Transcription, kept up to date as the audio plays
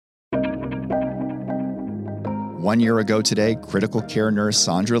1 year ago today, critical care nurse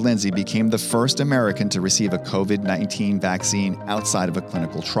Sandra Lindsay became the first American to receive a COVID-19 vaccine outside of a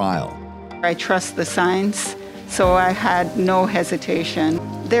clinical trial. I trust the science, so I had no hesitation.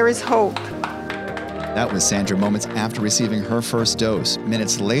 There is hope. That was Sandra moments after receiving her first dose.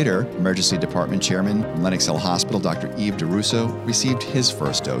 Minutes later, Emergency Department Chairman from Lenox Hill Hospital, Dr. Yves DeRusso, received his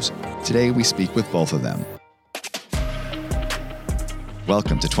first dose. Today, we speak with both of them.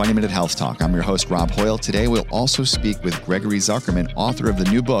 Welcome to 20-Minute Health Talk. I'm your host, Rob Hoyle. Today, we'll also speak with Gregory Zuckerman, author of the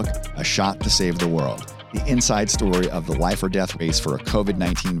new book, A Shot to Save the World, the inside story of the life or death race for a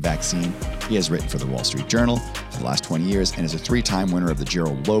COVID-19 vaccine. He has written for the Wall Street Journal for the last 20 years and is a 3-time winner of the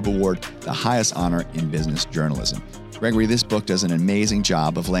Gerald Loeb Award, the highest honor in business journalism. Gregory, this book does an amazing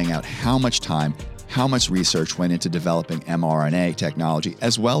job of laying out how much time, how much research went into developing mRNA technology,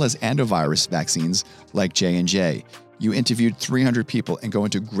 as well as antivirus vaccines like J&J. You interviewed 300 people and go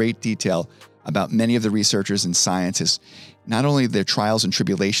into great detail about many of the researchers and scientists, not only their trials and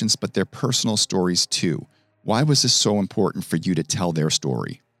tribulations, but their personal stories too. Why was this so important for you to tell their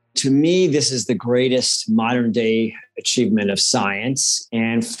story? To me, this is the greatest modern day achievement of science.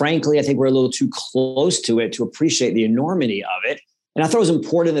 And frankly, I think we're a little too close to it to appreciate the enormity of it. And I thought it was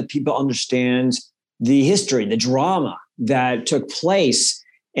important that people understand the history, the drama that took place,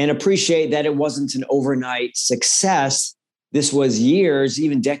 and appreciate that it wasn't an overnight success. This was years,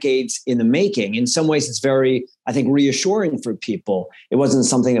 even decades in the making. In some ways, it's very, I think, reassuring for people. It wasn't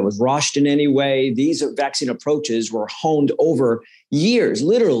something that was rushed in any way. These vaccine approaches were honed over years,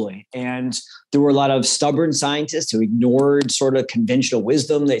 literally. And there were a lot of stubborn scientists who ignored sort of conventional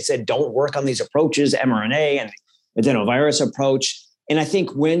wisdom. They said, don't work on these approaches, mRNA and adenovirus approach. And I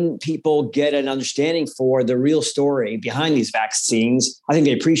think when people get an understanding for the real story behind these vaccines, I think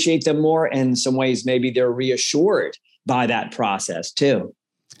they appreciate them more. And in some ways, maybe they're reassured by that process too.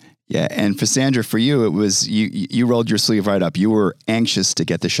 Yeah. And for Sandra, for you, it was you rolled your sleeve right up. You were anxious to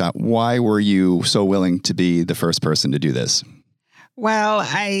get the shot. Why were you so willing to be the first person to do this? Well,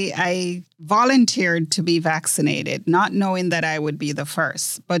 I volunteered to be vaccinated, not knowing that I would be the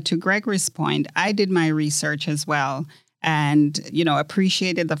first. But to Gregory's point, I did my research as well and,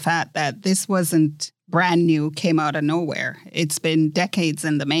 appreciated the fact that this wasn't brand new, came out of nowhere. It's been decades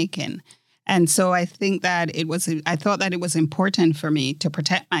in the making. And so I thought that it was important for me to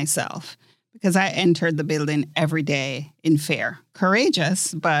protect myself because I entered the building every day in fear,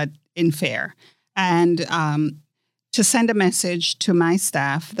 courageous, but in fear. And to send a message to my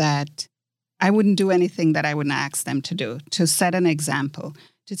staff that I wouldn't do anything that I wouldn't ask them to do, to set an example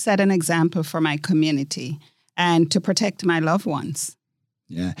for my community and to protect my loved ones.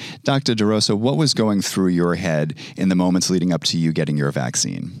 Yeah. Dr. DeRusso, what was going through your head in the moments leading up to you getting your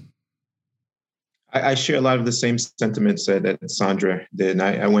vaccine? I share a lot of the same sentiments that Sandra did. And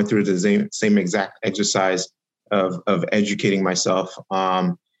I went through the same exact exercise of educating myself.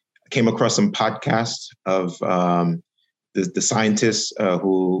 I came across some podcasts of the scientists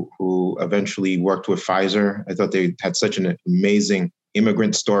who eventually worked with Pfizer. I thought they had such an amazing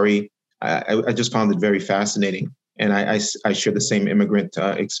immigrant story. I just found it very fascinating. And I share the same immigrant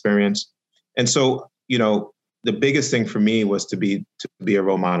experience. And so, the biggest thing for me was to be a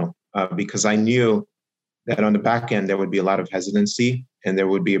role model. Because I knew that on the back end, there would be a lot of hesitancy and there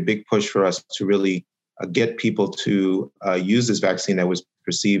would be a big push for us to really get people to use this vaccine that was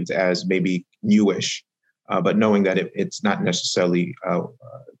perceived as maybe newish, but knowing that it's not necessarily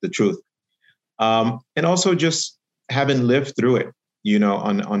the truth. And also just having lived through it,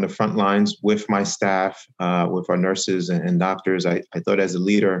 on the front lines with my staff, with our nurses and doctors, I thought as a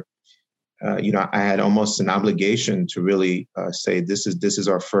leader, I had almost an obligation to really say this is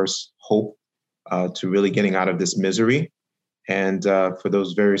our first hope to really getting out of this misery. And for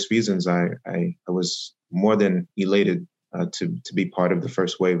those various reasons, I was more than elated to be part of the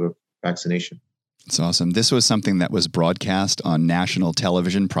first wave of vaccination. It's awesome. This was something that was broadcast on national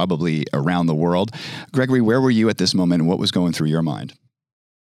television, probably around the world. Gregory, where were you at this moment and what was going through your mind?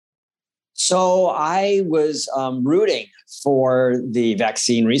 So I was rooting for the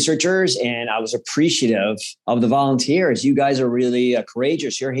vaccine researchers, and I was appreciative of the volunteers. You guys are really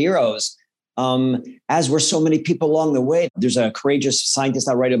courageous. You're heroes, as were so many people along the way. There's a courageous scientist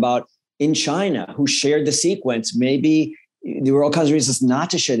I write about in China who shared the sequence. Maybe there were all kinds of reasons not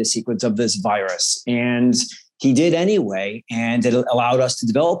to share the sequence of this virus. And he did anyway, and it allowed us to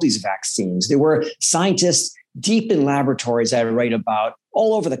develop these vaccines. There were scientists deep in laboratories I write about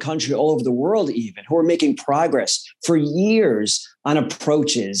all over the country, all over the world even, who are making progress for years on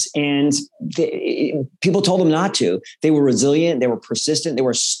approaches. And people told them not to. They were resilient, they were persistent, they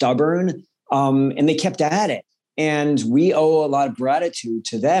were stubborn, and they kept at it. And we owe a lot of gratitude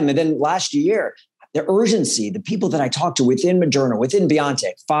to them. And then last year, the urgency, the people that I talked to within Moderna, within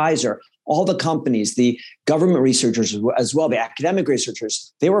BioNTech, Pfizer, all the companies, the government researchers as well, the academic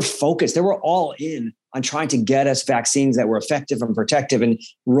researchers, they were focused. They were all in on trying to get us vaccines that were effective and protective and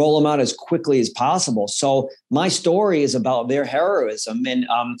roll them out as quickly as possible. So my story is about their heroism. And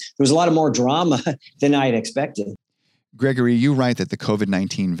there was a lot of more drama than I had expected. Gregory, you write that the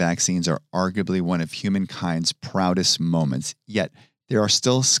COVID-19 vaccines are arguably one of humankind's proudest moments, yet there are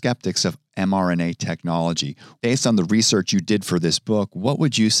still skeptics of mRNA technology. Based on the research you did for this book, what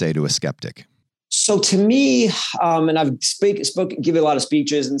would you say to a skeptic? So to me, and I've given a lot of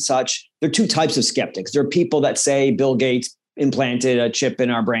speeches and such, there are two types of skeptics. There are people that say Bill Gates implanted a chip in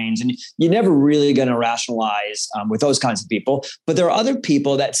our brains, and you're never really going to rationalize with those kinds of people. But there are other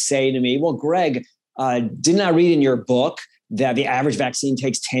people that say to me, well, Greg, didn't I read in your book that the average vaccine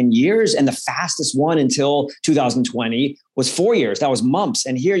takes 10 years and the fastest one until 2020 was 4 years? That was mumps.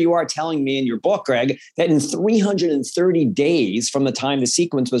 And here you are telling me in your book, Greg, that in 330 days from the time the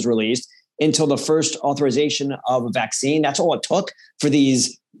sequence was released until the first authorization of a vaccine, that's all it took for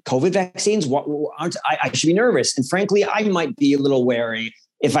these COVID vaccines. I should be nervous. And frankly, I might be a little wary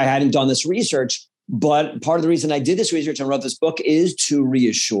if I hadn't done this research. But part of the reason I did this research and wrote this book is to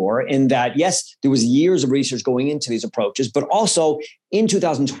reassure in that, yes, there was years of research going into these approaches, but also in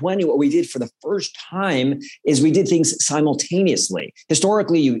 2020, what we did for the first time is we did things simultaneously.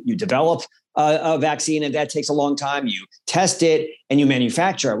 Historically, you develop a vaccine and that takes a long time. You test it and you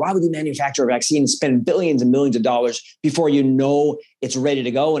manufacture it. Why would you manufacture a vaccine and spend billions and millions of dollars before you know it's ready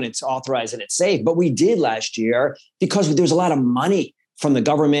to go and it's authorized and it's safe? But we did last year because there was a lot of money from the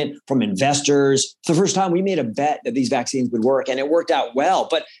government, from investors. For the first time, we made a bet that these vaccines would work, and it worked out well.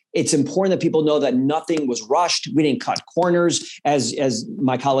 But it's important that people know that nothing was rushed. We didn't cut corners. As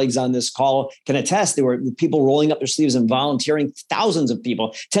my colleagues on this call can attest, there were people rolling up their sleeves and volunteering, thousands of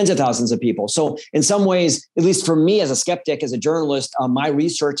people, tens of thousands of people. So in some ways, at least for me as a skeptic, as a journalist, my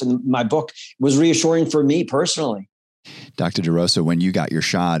research and my book was reassuring for me personally. Dr. DeRosa, when you got your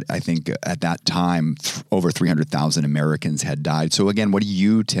shot, I think at that time, over 300,000 Americans had died. So again, what do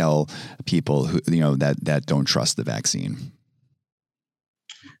you tell people who, that don't trust the vaccine?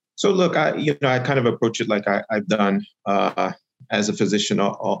 So look, I kind of approach it like I've done as a physician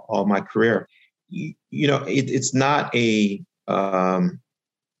all my career. It's not a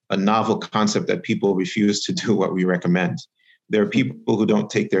novel concept that people refuse to do what we recommend. There are people who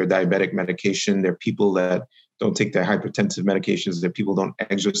don't take their diabetic medication. There are people that don't take their hypertensive medications. There are people who don't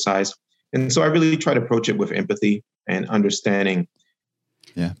exercise. And so I really try to approach it with empathy and understanding.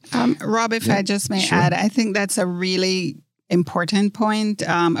 Yeah. Rob, if I just may add, I think that's a really important point,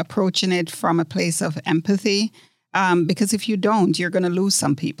 approaching it from a place of empathy. Because if you don't, you're going to lose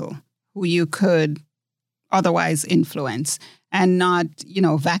some people who you could otherwise influence, and not,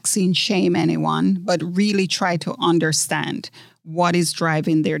 vaccine shame anyone, but really try to understand what is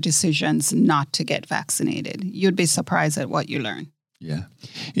driving their decisions not to get vaccinated. You'd be surprised at what you learn. Yeah.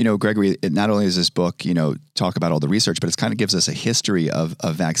 Gregory, not only is this book, talk about all the research, but it kind of gives us a history of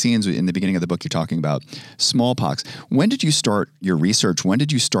vaccines. In the beginning of the book, you're talking about smallpox. When did you start your research? When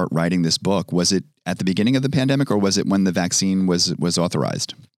did you start writing this book? Was it at the beginning of the pandemic, or was it when the vaccine was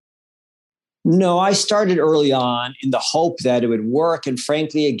authorized? No, I started early on in the hope that it would work. And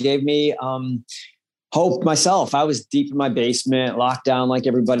frankly, it gave me hope myself. I was deep in my basement, locked down like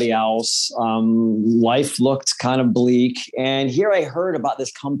everybody else. Life looked kind of bleak. And here I heard about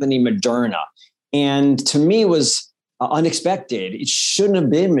this company, Moderna. And to me, it was unexpected. It shouldn't have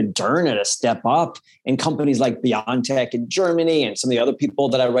been Moderna to step up, and companies like BioNTech in Germany and some of the other people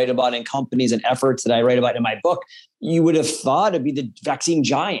that I write about in companies and efforts that I write about in my book. You would have thought it'd be the vaccine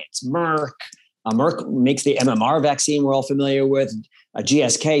giants. Merck makes the MMR vaccine we're all familiar with,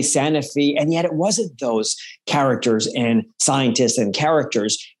 GSK, Sanofi, and yet it wasn't those characters and scientists and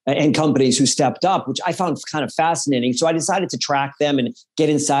characters and companies who stepped up, which I found kind of fascinating. So I decided to track them and get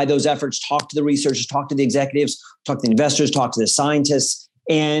inside those efforts, talk to the researchers, talk to the executives, talk to the investors, talk to the scientists.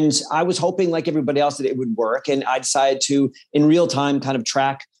 And I was hoping, like everybody else, that it would work. And I decided to, in real time, kind of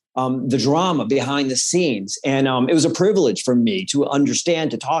track the drama behind the scenes. And it was a privilege for me to understand,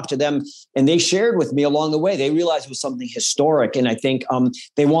 to talk to them. And they shared with me along the way. They realized it was something historic. And I think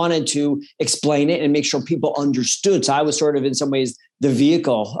they wanted to explain it and make sure people understood. So I was sort of, in some ways, the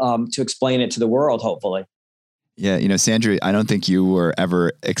vehicle to explain it to the world, hopefully. Yeah, Sandra, I don't think you were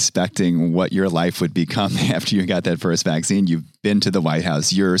ever expecting what your life would become after you got that first vaccine. You've been to the White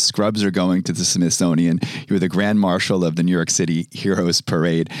House. Your scrubs are going to the Smithsonian. You were the Grand Marshal of the New York City Heroes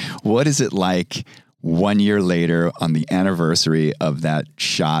Parade. What is it like 1 year later on the anniversary of that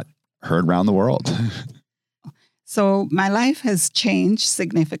shot heard around the world? So my life has changed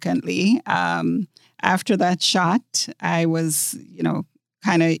significantly. after that shot, I was,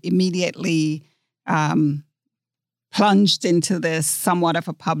 kind of immediately plunged into this somewhat of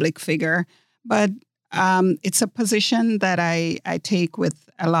a public figure. But it's a position that I take with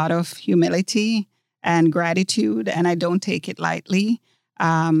a lot of humility and gratitude, and I don't take it lightly.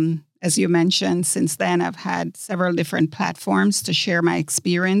 As you mentioned, since then, I've had several different platforms to share my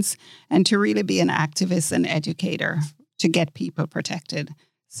experience and to really be an activist and educator to get people protected.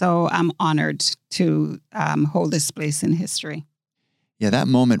 So I'm honored to hold this place in history. Yeah, that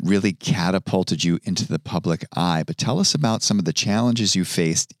moment really catapulted you into the public eye. But tell us about some of the challenges you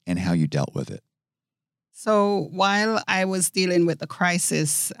faced and how you dealt with it. So while I was dealing with the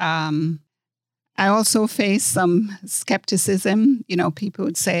crisis, I also faced some skepticism. People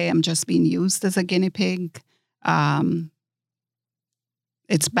would say I'm just being used as a guinea pig.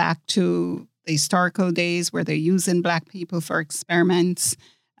 It's back to the historical days where they're using Black people for experiments.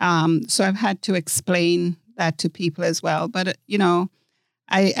 So I've had to explain that to people as well. But,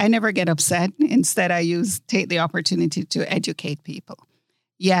 I never get upset. Instead, I take the opportunity to educate people.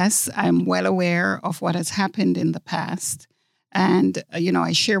 Yes, I'm well aware of what has happened in the past. And,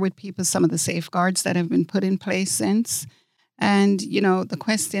 I share with people some of the safeguards that have been put in place since. And, the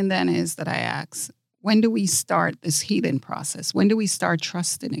question then is that I ask, when do we start this healing process? When do we start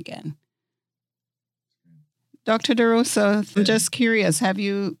trusting again? Dr. DeRosa, I'm just curious, have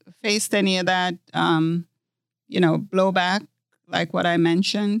you faced any of that, blowback, like what I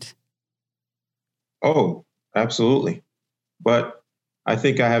mentioned? Oh, absolutely. But I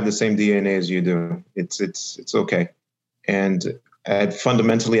think I have the same DNA as you do. It's okay. And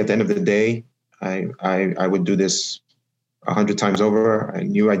fundamentally, at the end of the day, I would do this 100 times over. I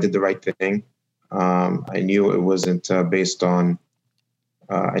knew I did the right thing. I knew it wasn't based on.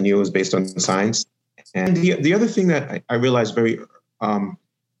 I knew it was based on science. And the other thing that I realized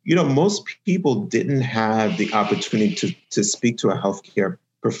most people didn't have the opportunity to speak to a healthcare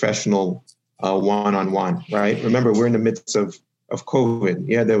professional one-on-one, right? Remember, we're in the midst of COVID.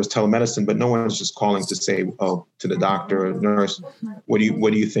 Yeah, there was telemedicine, but no one was just calling to say, to the doctor or nurse, what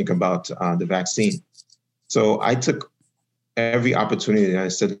do you think about the vaccine? So I took every opportunity and I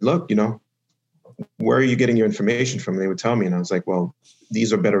said, look, where are you getting your information from? And they would tell me, and I was like, well,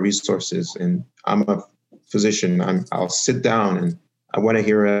 these are better resources. And I'm a physician. I'll sit down and I want to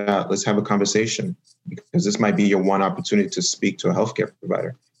hear it out. Let's have a conversation, because this might be your one opportunity to speak to a healthcare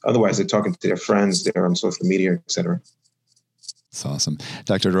provider. Otherwise, they're talking to their friends, they're on social media, et cetera. That's awesome.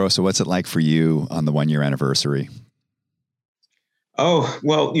 Dr. DeRosa, what's it like for you on the 1-year anniversary? Oh,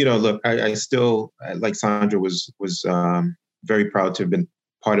 well, look, I still, like Sandra, was very proud to have been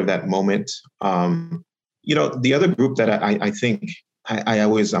part of that moment. The other group that I think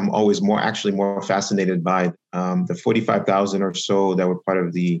I'm always more fascinated by, the 45,000 or so that were part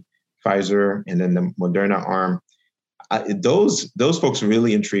of the Pfizer and then the Moderna arm. Those folks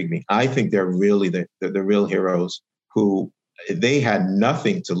really intrigue me. I think they're really the real heroes who they had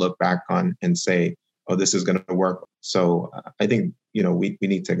nothing to look back on and say, oh, this is going to work. So I think, we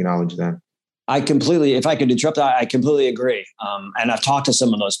need to acknowledge them. If I could interrupt, I completely agree. And I've talked to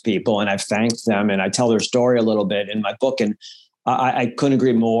some of those people and I've thanked them and I tell their story a little bit in my book. And I couldn't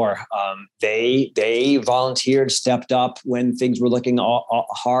agree more. They volunteered, stepped up when things were looking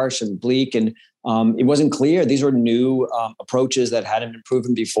harsh and bleak, and it wasn't clear. These were new approaches that hadn't been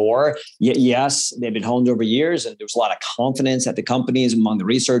proven before. Yes, they've been honed over years, and there was a lot of confidence at the companies among the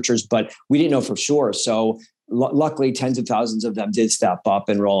researchers, but we didn't know for sure. So luckily, tens of thousands of them did step up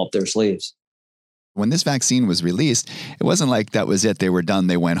and roll up their sleeves. When this vaccine was released, it wasn't like that was it. They were done.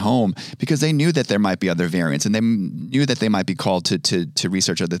 They went home, because they knew that there might be other variants, and they knew that they might be called to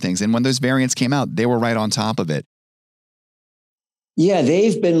research other things. And when those variants came out, they were right on top of it. Yeah,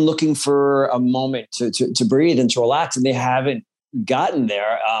 they've been looking for a moment to breathe and to relax, and they haven't gotten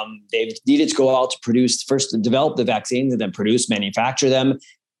there. They've needed to go out to develop the vaccines and then manufacture them.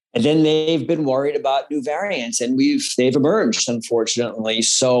 And then they've been worried about new variants, and they've emerged, unfortunately.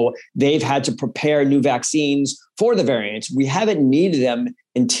 So they've had to prepare new vaccines for the variants. We haven't needed them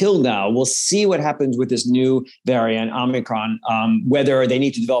until now. We'll see what happens with this new variant, Omicron, whether they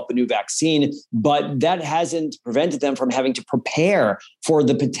need to develop a new vaccine, but that hasn't prevented them from having to prepare for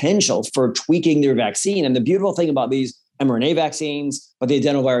the potential for tweaking their vaccine. And the beautiful thing about these mRNA vaccines, but the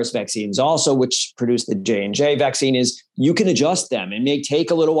adenovirus vaccines also, which produce the J&J vaccine, is you can adjust them. It may take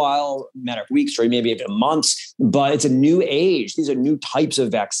a little while, a matter of weeks or maybe even months, but it's a new age. These are new types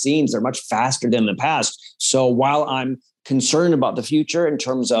of vaccines. They're much faster than the past. So while I'm concerned about the future in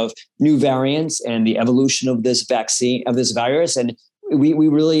terms of new variants and the evolution of this vaccine, of this virus, and we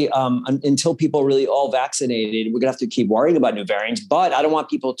really, until people are really all vaccinated, we're going to have to keep worrying about new variants. But I don't want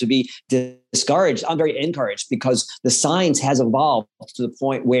people to be discouraged. I'm very encouraged because the science has evolved to the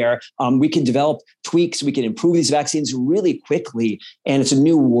point where we can develop tweaks. We can improve these vaccines really quickly. And it's a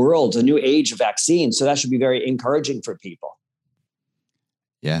new world, a new age of vaccines. So that should be very encouraging for people.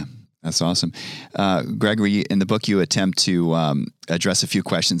 Yeah. That's awesome. Gregory, in the book, you attempt to address a few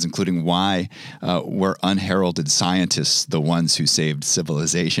questions, including why were unheralded scientists the ones who saved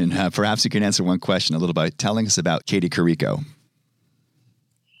civilization? Perhaps you can answer one question a little by telling us about Katie Curico.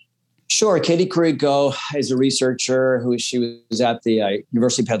 Sure. Katie Curico is a researcher she was at the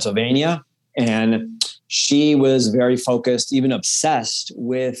University of Pennsylvania, and she was very focused, even obsessed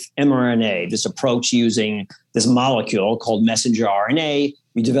with mRNA, this approach using this molecule called messenger RNA.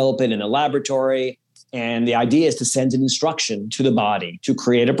 We develop it in a laboratory, and the idea is to send an instruction to the body to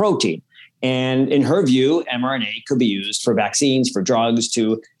create a protein. And in her view, mRNA could be used for vaccines, for drugs,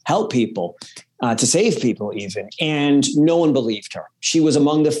 to help people, to save people even. And no one believed her. She was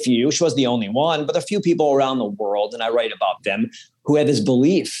among the few, she was the only one, but a few people around the world, and I write about them, who had this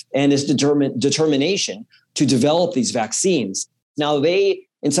belief and this determination to develop these vaccines. Now, they,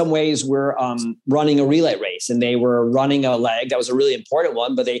 in some ways, were running a relay race, and they were running a leg that was a really important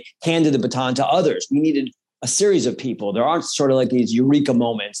one, but they handed the baton to others. We needed a series of people. There aren't sort of like these eureka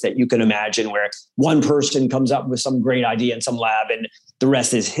moments that you can imagine where one person comes up with some great idea in some lab and the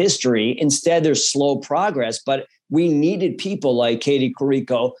rest is history. Instead, there's slow progress, but we needed people like Katie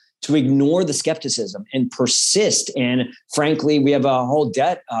Curico to ignore the skepticism and persist. And frankly, we have a whole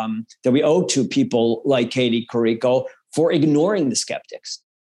debt that we owe to people like Katie Curico for ignoring the skeptics.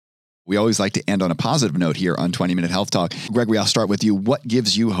 We always like to end on a positive note here on 20 Minute Health Talk. Gregory, I'll start with you. What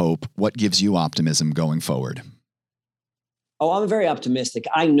gives you hope? What gives you optimism going forward? Oh, I'm very optimistic.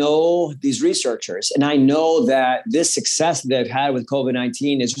 I know these researchers, and I know that this success that they've had with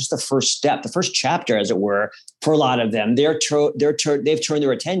COVID-19 is just the first step, the first chapter, as it were, for a lot of them. They've turned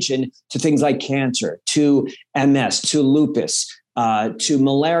their attention to things like cancer, to MS, to lupus, to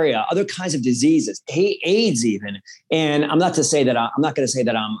malaria, other kinds of diseases, AIDS even. And I'm not going to say that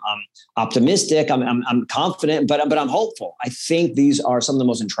I'm optimistic. I'm confident, but I'm hopeful. I think these are some of the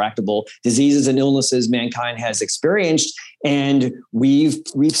most intractable diseases and illnesses mankind has experienced. And we've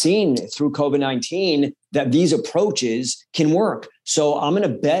seen through COVID-19 that these approaches can work. So I'm going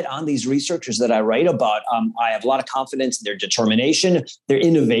to bet on these researchers that I write about. I have a lot of confidence in their determination, their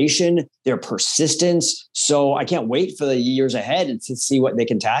innovation, their persistence. So I can't wait for the years ahead and to see what they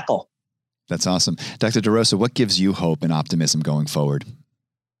can tackle. That's awesome. Dr. DeRosa, what gives you hope and optimism going forward?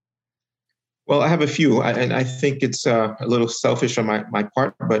 Well, I have a few, and I think it's a little selfish on my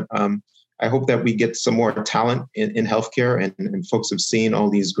part, but I hope that we get some more talent in healthcare, and folks have seen all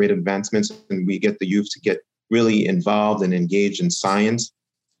these great advancements, and we get the youth to get really involved and engaged in science.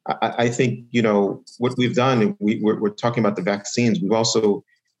 I think, what we've done, we're talking about the vaccines. We've also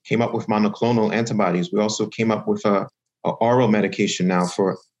came up with monoclonal antibodies. We also came up with a oral medication now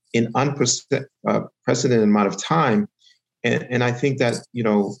for an unprecedented amount of time. And I think that,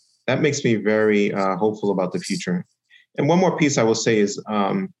 that makes me very hopeful about the future. And one more piece I will say is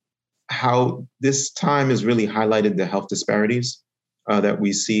how this time has really highlighted the health disparities that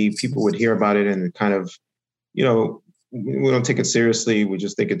we see. People would hear about it and kind of, we don't take it seriously. We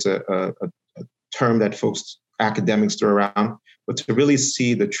just think it's a term that folks, academics throw around. But to really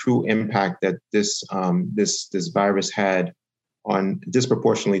see the true impact that this virus had on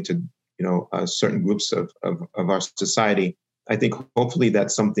disproportionately to certain groups of our society, I think hopefully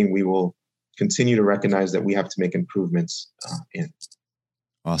that's something we will continue to recognize that we have to make improvements in.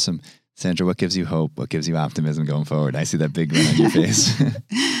 Awesome. Sandra, what gives you hope? What gives you optimism going forward? I see that big grin on your face.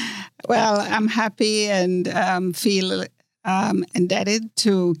 Well, I'm happy and feel indebted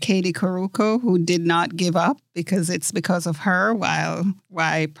to Katie Curico, who did not give up, because it's because of her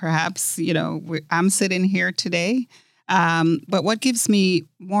why perhaps, I'm sitting here today. But what gives me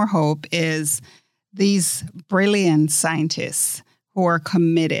more hope is these brilliant scientists who are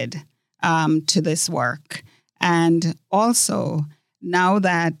committed to this work. And also, now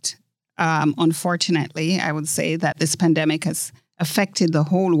that, unfortunately, I would say that this pandemic has affected the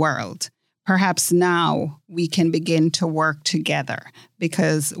whole world, perhaps now we can begin to work together,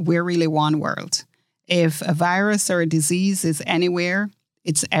 because we're really one world. If a virus or a disease is anywhere,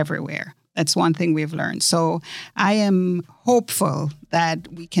 it's everywhere. That's one thing we've learned. So I am hopeful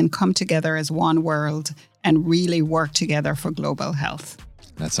that we can come together as one world and really work together for global health.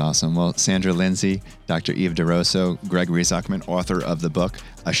 That's awesome. Well, Sandra Lindsay, Dr. Eve DeRosa, Gregory Zuckerman, author of the book,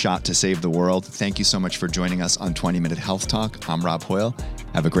 A Shot to Save the World. Thank you so much for joining us on 20 Minute Health Talk. I'm Rob Hoyle.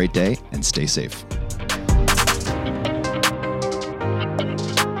 Have a great day and stay safe.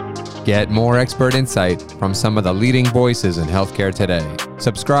 Get more expert insight from some of the leading voices in healthcare today.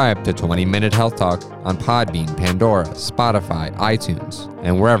 Subscribe to 20-Minute Health Talk on Podbean, Pandora, Spotify, iTunes,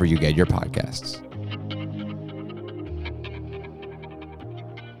 and wherever you get your podcasts.